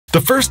The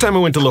first time I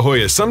went to La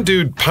Jolla, some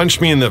dude punched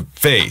me in the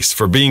face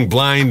for being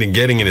blind and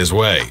getting in his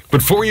way.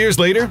 But 4 years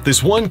later,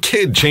 this one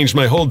kid changed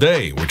my whole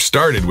day, which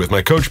started with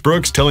my coach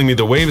Brooks telling me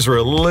the waves were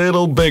a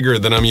little bigger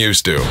than I'm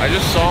used to. I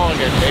just saw like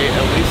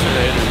at least an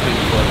 8 or 10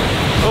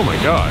 foot. Oh my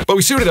God. But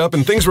we suited up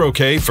and things were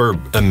okay for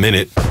a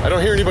minute. I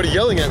don't hear anybody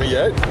yelling at me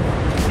yet.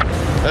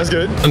 That's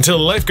good. Until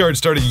the lifeguard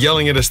started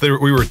yelling at us that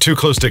we were too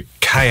close to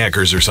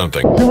kayakers or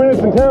something. 2 minutes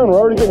in town, we're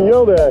already getting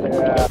yelled at.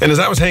 Yeah. And as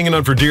I was hanging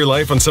on for dear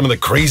life on some of the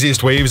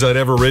craziest waves I'd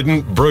ever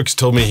ridden, Brooks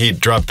told me he'd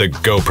dropped the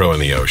GoPro in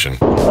the ocean.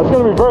 That's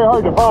gonna be very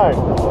hard to find.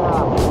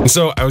 And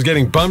so I was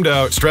getting bummed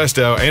out, stressed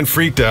out, and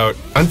freaked out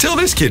until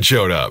this kid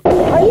showed up. Are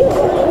you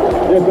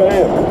blind? Yes, I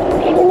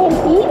am. Can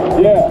you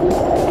see? Yeah.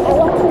 I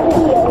watched the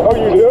video. Oh,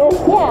 you do?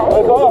 Yeah.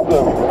 That's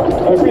awesome.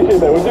 I appreciate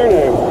that. What's your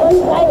name? I'm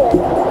Tyler.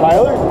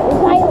 Tyler?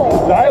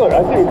 Tyler,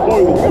 that's even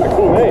cooler. You got a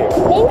cool name.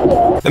 Thank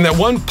you. And that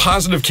one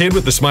positive kid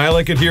with the smile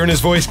I could hear in his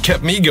voice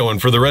kept me going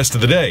for the rest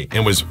of the day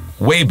and was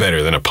way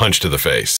better than a punch to the face.